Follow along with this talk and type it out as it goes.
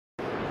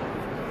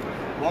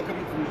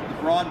Welcome from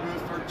the Braun booth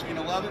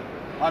 1311.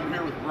 I'm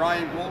here with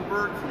Brian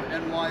Goldberg from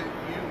NYU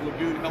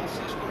Langone Health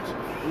Systems.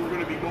 We're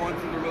going to be going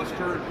through their most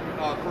current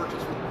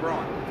purchase with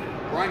Braun.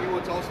 Brian, you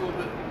want to tell us a little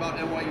bit about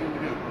NYU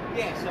Langone?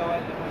 Yeah, so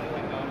at NYU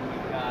Langone,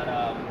 we've got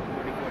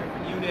 34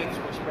 different units.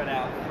 We're spread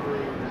out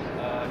through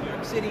New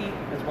York City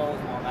as well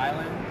as Long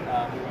Island.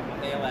 We run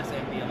with ALS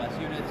and BLS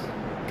units.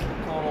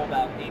 Total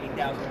about 80,000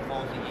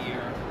 calls a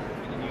year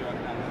in the New York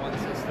 911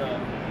 system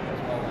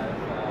as well as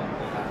Long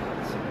Island.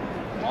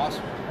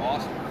 Awesome,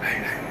 awesome.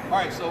 All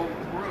right, so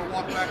we're going to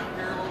walk back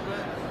here a little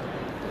bit.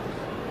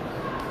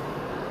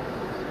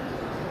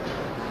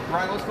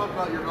 Brian, let's talk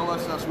about your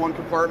OSS1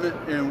 compartment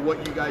and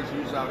what you guys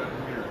use out of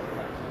here.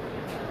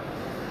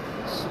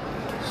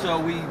 So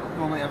we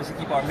normally obviously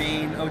keep our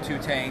main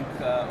O2 tank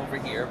over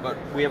here, but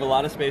we have a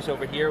lot of space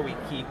over here. We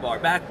keep our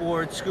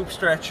backboard, scoop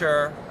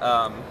stretcher,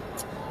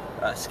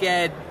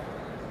 sked,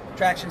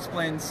 traction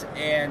splints,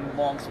 and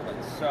long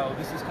splints. So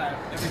this is kind of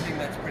everything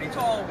that's pretty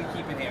tall we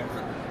keep in here.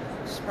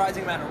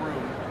 Surprising amount of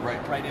room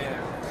right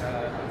there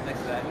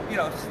next to that. You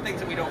know, it's things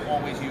that we don't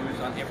always use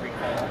on every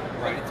call.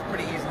 Right. It's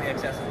pretty easily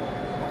accessible.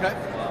 Okay.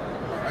 All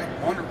right.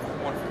 Wonderful.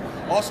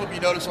 Wonderful. Also, if you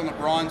notice on the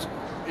Brauns,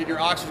 in your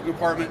oxygen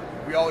compartment,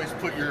 we always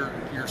put your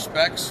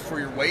specs for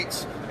your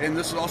weights, and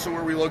this is also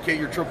where we locate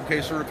your Triple K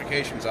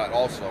certifications at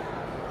also.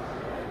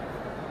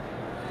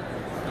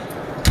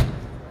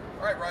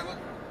 All right, Ryan,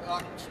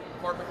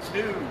 compartment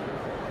 2.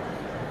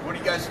 What do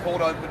you guys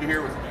hold on to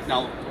here with?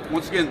 Now,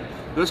 once again,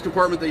 this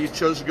compartment that you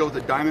chose to go with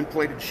a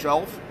diamond-plated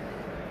shelf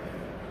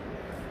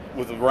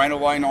with a rhino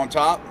line on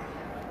top.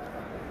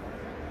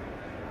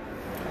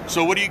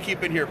 So what do you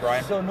keep in here,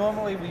 Brian? So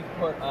normally we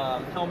put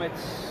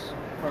helmets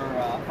for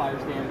fire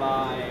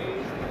standby,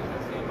 we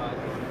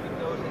keep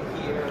those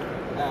in here,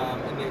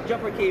 and then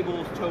jumper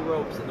cables, tow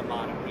ropes in the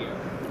bottom here.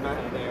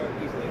 They're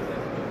easily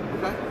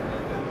accessible. Okay.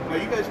 Now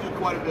you guys do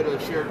quite a bit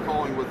of shared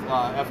calling with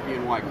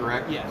FDNY,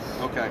 correct? Yes.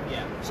 Okay.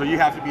 Yeah. So you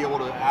have to be able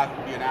to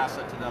be an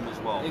asset to them as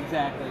well.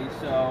 Exactly.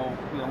 So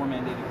we're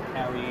mandated to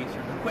carry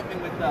certain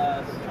equipment with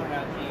us,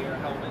 turnout gear,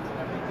 helmets, and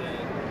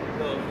everything.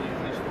 Those we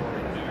usually store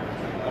in here.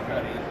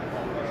 Okay.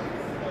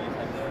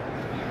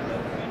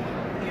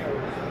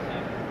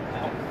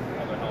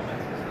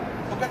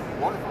 Okay.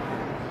 Wonderful.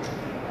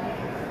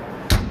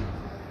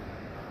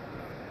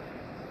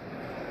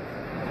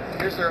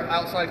 Here's their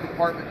outside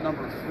compartment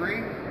number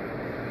 3.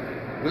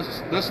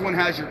 This one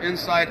has your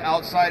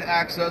inside-outside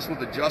access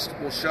with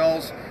adjustable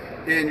shelves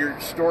and your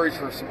storage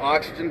for some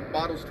oxygen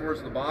bottles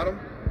towards the bottom,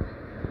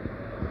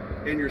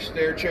 and your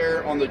stair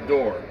chair on the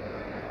door.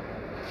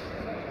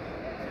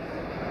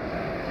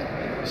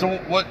 So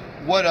what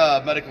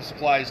medical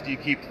supplies do you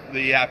keep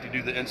that you have to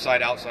do the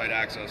inside-outside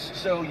access?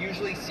 So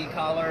usually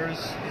C-collars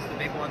is the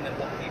big one that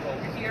we'll keep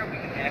over here. We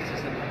can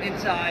access them from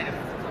inside if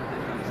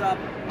something comes up,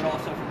 but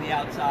also from the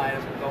outside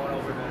as we're going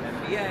over to an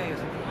MBA, as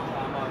we're doing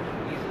trauma,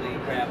 easily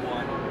grab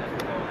one as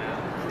we're going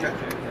out. Okay.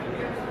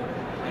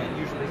 And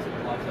usually some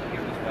gloves up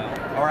here as well.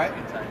 All right.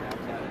 Inside and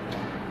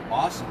outside.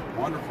 Awesome.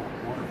 Wonderful.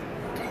 Wonderful.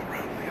 Go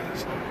around the other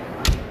side.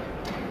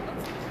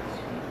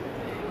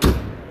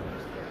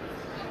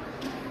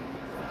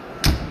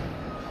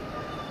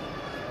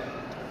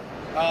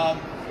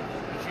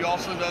 If you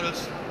also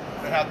notice,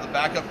 they have the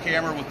backup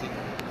camera with the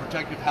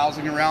protective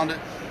housing around it.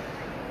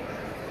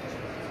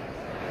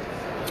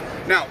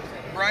 Now,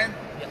 Brian,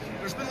 yes.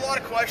 There's been a lot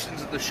of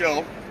questions at the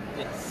show.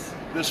 Yes.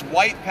 This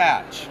white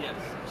patch. Yes.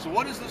 So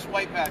what is this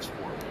white patch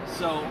for?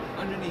 So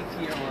underneath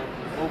here or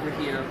over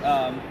here,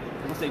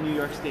 we'll say New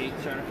York State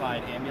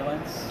certified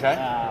ambulance. Okay.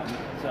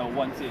 So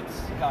once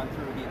it's gone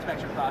through the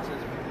inspection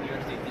process with New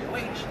York State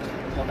DOH,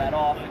 pull that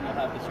off and you'll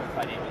have the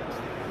certified ambulance.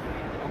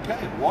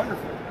 Okay,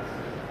 wonderful.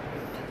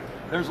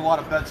 There's a lot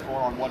of bets going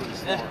on what it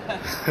is for.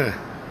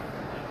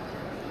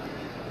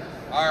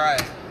 All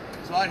right.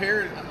 So out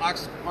here,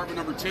 oxygen compartment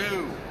number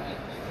 2.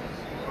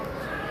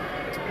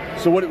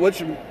 So what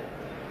should,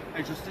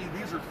 as you see,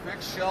 these are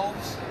fixed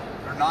shelves.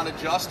 They're not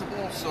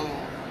adjustable. So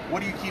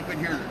what do you keep in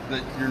here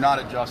that you're not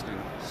adjusting?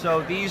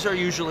 So these are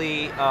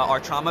usually our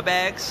trauma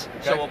bags.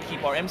 Okay. So we'll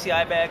keep our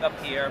MCI bag up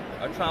here,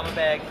 our trauma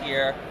bag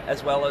here,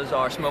 as well as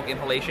our smoke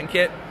inhalation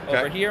kit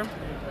over here.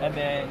 And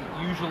then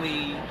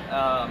usually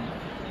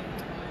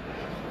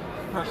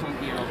personal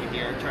gear over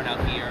here, turnout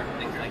gear,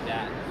 things like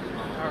that.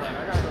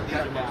 These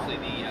are mostly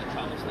the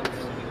trauma stuff.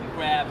 So we can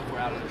grab if we're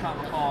out of the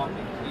trauma call.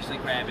 We usually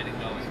grab it and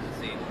go into the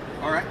scene.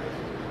 All right,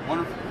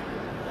 wonderful.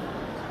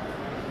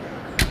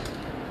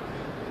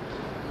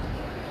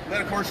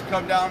 Then of course you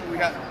come down.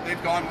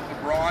 They've gone with the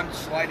Braun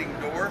sliding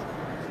door.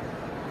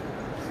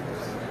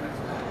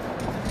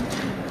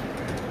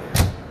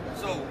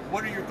 So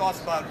what are your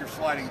thoughts about your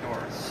sliding door?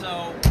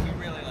 So we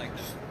really like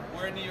this.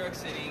 We're in New York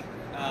City.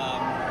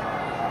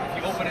 If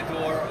you open a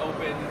door,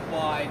 open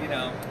wide, you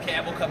know,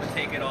 cab will come and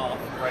take it off.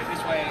 Right.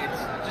 This way,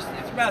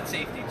 it's about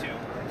safety too.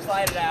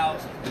 Slide it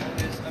out.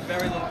 There's a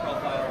very low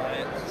profile on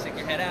it. Stick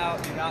your head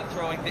out. You're not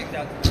throwing things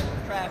out into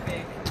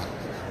traffic.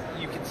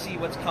 You can see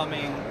what's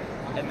coming,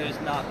 and there's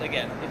not.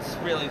 Again, it's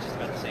really just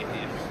about the safety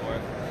issue for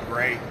it.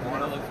 Great.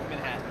 Want to look for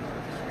Manhattan.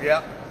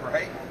 Yep.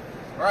 Right.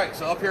 All right.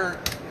 So up here,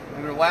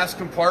 And their last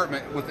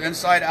compartment with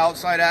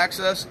inside-outside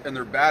access and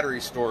their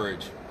battery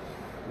storage.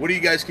 What do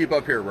you guys keep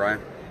up here,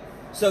 Brian?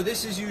 So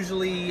this is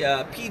usually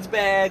PEDS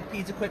bag,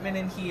 PEDS equipment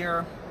in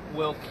here.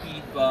 We'll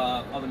keep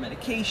other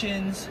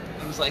medications,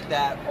 things like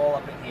that, all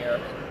up in here.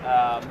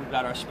 We've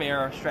got our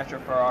spare stretcher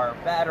for our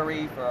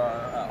battery, for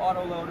our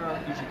auto loader.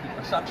 Usually keep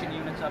our suction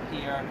units up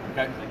here,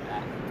 things like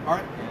that. All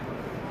right,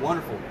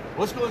 wonderful.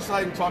 Let's go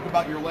inside and talk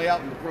about your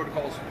layout and the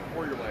protocols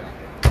for your layout.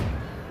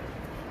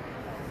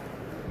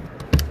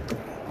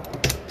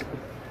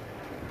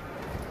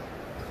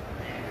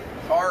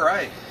 All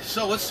right,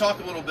 so let's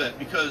talk a little bit,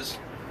 because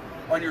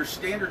on your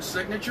standard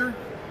signature,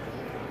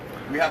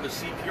 we have a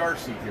CPR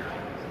seat here.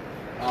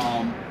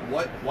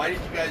 Why did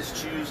you guys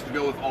choose to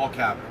go with all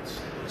cabinets?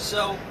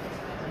 So,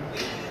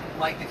 we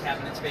like the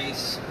cabinet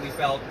space. We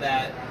felt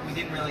that we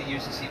didn't really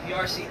use the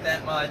CPR seat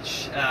that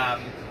much,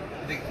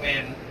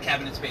 and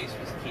cabinet space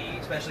was key,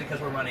 especially because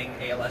we're running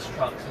ALS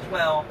trucks as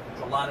well.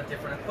 There's a lot of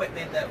different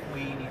equipment that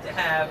we need to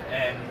have,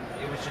 and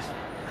it was just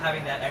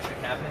having that extra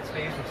cabinet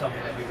space was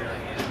something that we really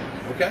needed.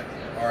 Okay,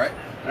 all right.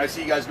 And I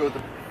see you guys go with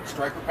the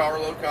Striker Power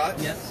Load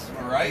cots. Yes.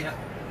 All right. Yeah.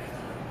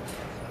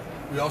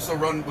 We also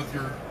run with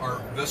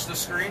our Vista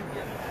screen,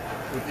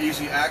 with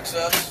easy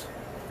access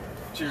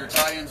to your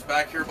tie-ins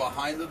back here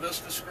behind the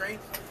Vista screen.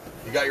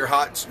 You got your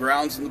hot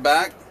grounds in the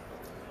back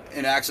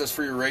and access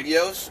for your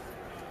radios.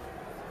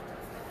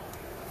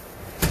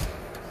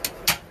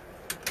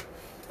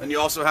 And you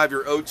also have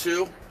your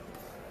O2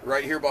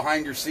 right here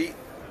behind your seat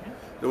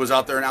that was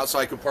out there in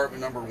outside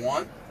compartment number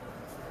 1.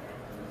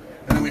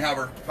 And then we have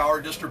our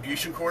power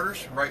distribution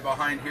quarters right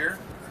behind here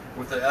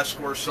with the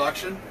S-Core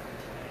suction.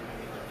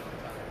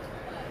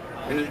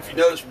 And if you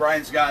notice,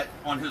 Brian's got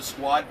on his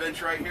squad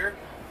bench right here,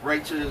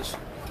 right to his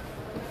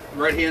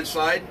right-hand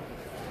side,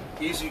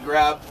 easy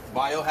grab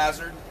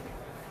biohazard.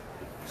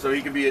 So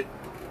he can be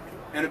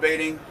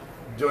intubating,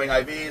 doing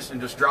IVs,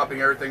 and just dropping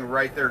everything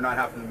right there, not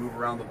having to move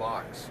around the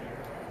box.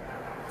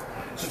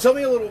 So tell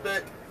me a little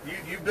bit,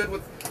 you've been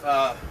with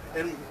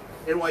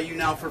NYU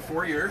now for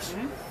 4 years.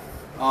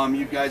 Mm-hmm.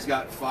 You guys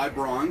got 5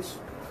 Brauns.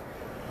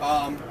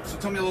 So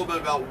tell me a little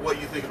bit about what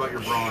you think about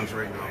your Brauns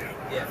right now.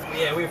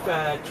 Yeah, we've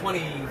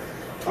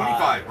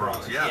 25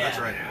 Brauns. Yeah, that's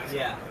right.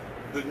 Yeah.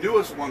 The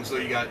newest ones, though,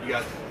 you got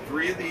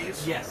 3 of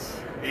these. Yes.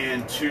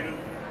 And 2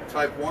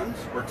 Type 1s,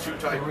 or 2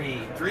 Type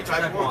 3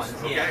 Type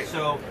 1s. Okay. Yeah.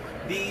 So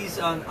these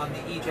on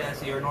the E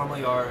chassis are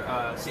normally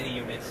our city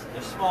units.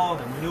 They're small,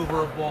 they're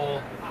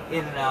maneuverable,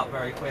 in and out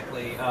very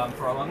quickly.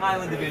 For our Long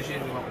Island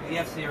division, we went with the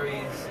F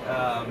series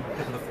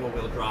because of the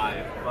 4-wheel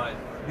drive, but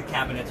the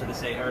cabinets are the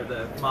same, or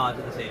the mods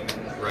are the same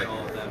in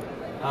all of them.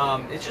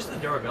 It's just the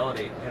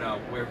durability. You know,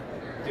 we're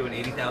doing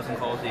 80,000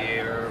 calls a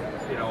year.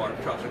 You know, our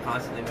trucks are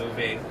constantly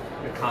moving.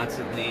 We're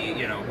constantly,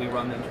 you know, we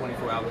run them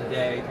 24 hours a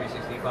day,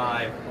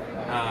 365.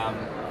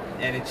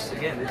 And it's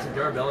the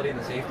durability and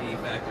the safety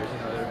factors. You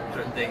know, there are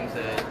certain things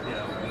that, you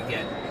know, we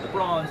get the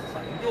Brauns, the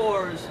sliding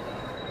doors,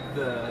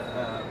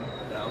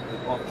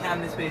 all the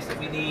cabinet space that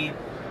we need,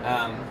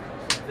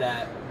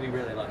 that we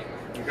really like.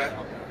 Okay.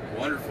 So,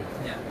 wonderful.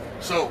 Yeah.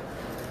 So,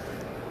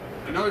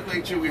 another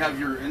thing too, we have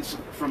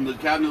from the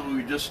cabinet that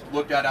we just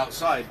looked at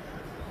outside.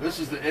 This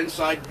is the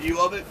inside view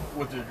of it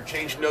with your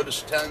change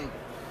notice 10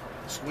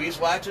 squeeze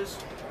latches.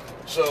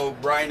 So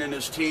Brian and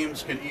his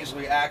teams can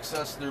easily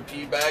access their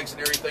pee bags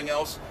and everything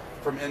else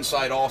from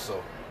inside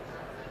also.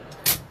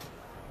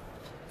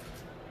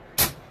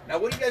 Now,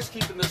 what do you guys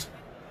keep in this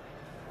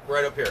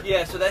right up here?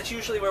 Yeah, so that's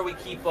usually where we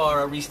keep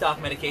our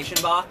restock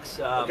medication box.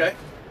 Okay.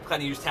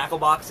 Kind of use tackle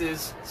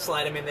boxes,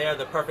 slide them in there,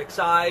 the perfect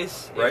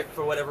size. Right. If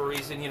for whatever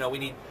reason, you know, we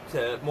need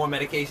more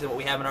medication than what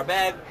we have in our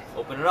bag,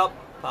 open it up,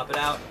 pop it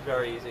out,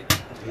 very easy.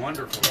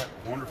 Wonderful,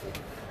 wonderful.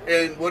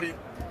 And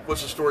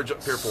what's the storage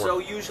up here for? So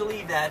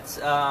usually that's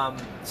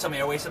some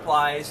airway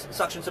supplies,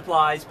 suction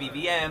supplies,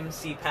 BVM,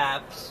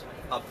 CPAPs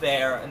up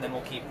there, and then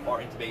we'll keep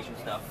our intubation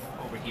stuff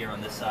over here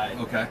on this side.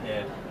 Okay.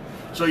 Yeah.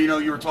 So, you know,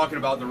 you were talking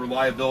about the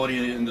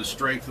reliability and the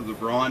strength of the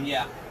Braun.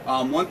 Yeah.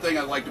 One thing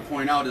I'd like to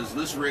point out is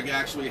this rig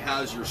actually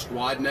has your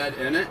squad net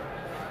in it.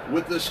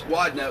 With this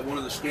squad net, one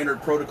of the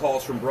standard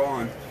protocols from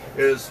Braun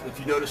is, if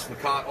you notice the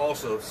cot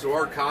also, so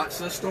our cot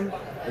system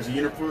is a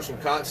universal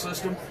cot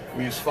system.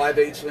 We use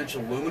 5/8 inch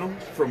aluminum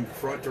from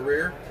front to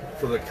rear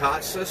for the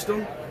cot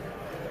system,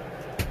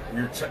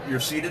 your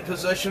seated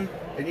position,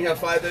 and you have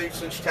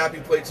 5/8 inch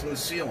tapping plates in the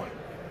ceiling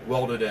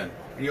welded in.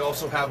 And you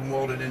also have them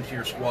welded into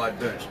your squad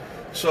bench.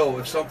 So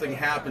if something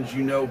happens,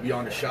 you know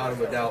beyond a shadow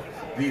of a doubt,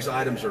 these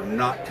items are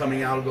not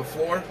coming out of the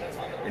floor,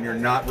 and you're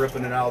not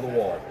ripping it out of the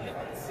wall.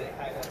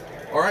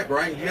 All right,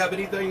 Brian, do you have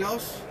anything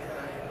else?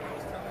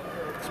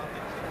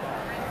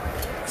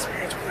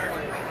 Experience with her.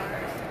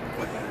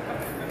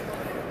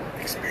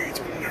 What? Experience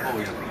with her. Oh,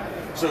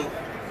 yeah. So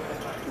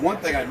one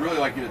thing I'd really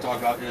like you to talk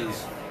about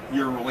is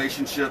your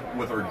relationship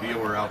with our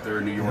dealer out there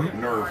in New York,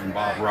 Nerve, and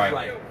Bob Riley.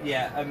 Right.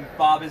 Yeah.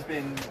 Bob has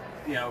been,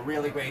 you know,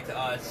 really great to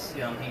us.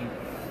 You know,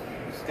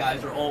 these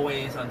guys are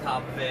always on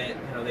top of it.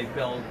 You know, they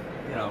build,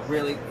 you know,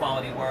 really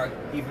quality work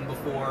even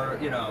before,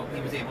 you know, he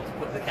was able to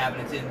put the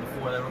cabinets in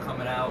before they were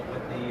coming out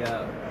with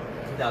the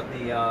swapped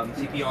out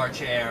the CPR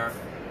chair,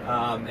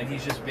 and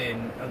he's just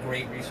been a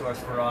great resource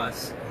for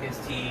us. His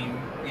team,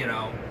 you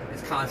know,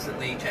 is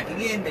constantly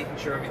checking in, making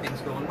sure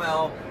everything's going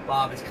well.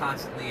 Bob is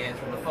constantly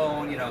answering the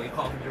phone. You know, you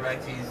call him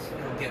direct, he's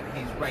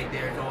right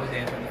there. He's always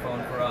answering the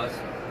phone for us,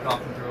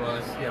 talking through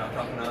us, you know,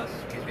 talking to us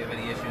in case we have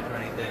any issues or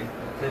anything.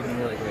 So they've been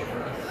really great for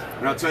us.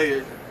 And I'll tell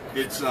you,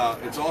 it's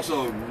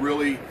also a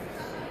really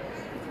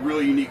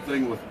unique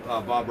thing with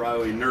Bob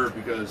Riley Nerve,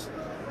 because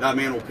that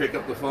man will pick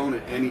up the phone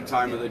at any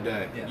time of the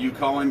day. Yeah. You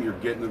call him, you're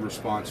getting the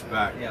response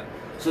back. Yeah.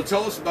 So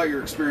tell us about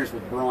your experience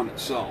with Braun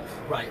itself.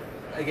 Right.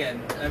 Again,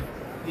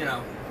 you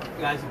know,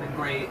 you guys have been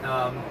great.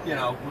 You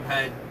know, we've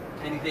had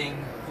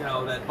anything, you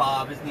know, that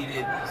Bob has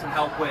needed some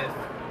help with.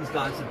 He's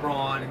gone to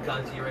Braun and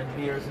gone to your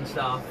engineers and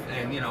stuff,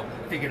 and, you know,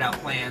 figured out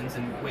plans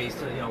and ways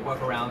to, you know,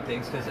 work around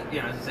things. Because,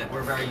 you know, as I said,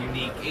 we're a very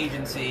unique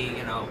agency.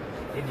 You know,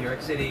 in New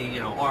York City, you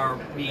know, our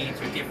needs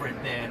are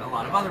different than a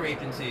lot of other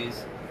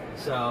agencies.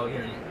 So, you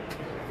know,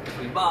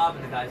 between Bob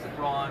and the guys at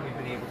Braun, we've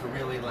been able to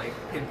really, like,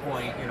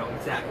 pinpoint, you know,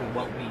 exactly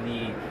what we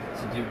need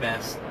to do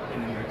best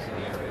in the New York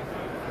City area.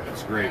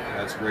 That's great.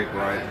 That's great,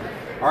 Brian.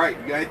 All right,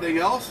 you got anything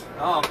else?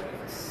 Oh,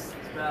 that's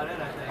about it,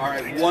 I think. All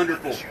right,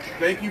 wonderful.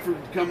 Thank you for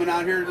coming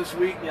out here this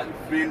week,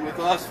 being with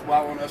us,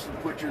 allowing us to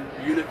put your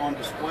unit on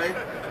display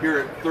here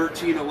at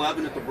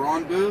 1311 at the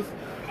Braun booth.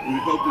 And we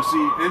hope to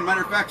see, and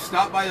matter of fact,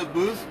 stop by the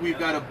booth. We've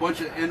got a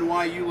bunch of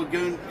NYU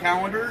Langone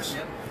calendars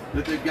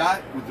that they've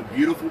got with the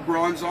beautiful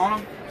bronze on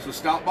them. So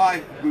stop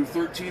by, booth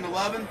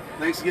 1311.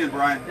 Thanks again,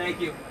 Brian.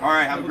 Thank you. All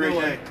right, have a great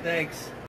day. Thanks.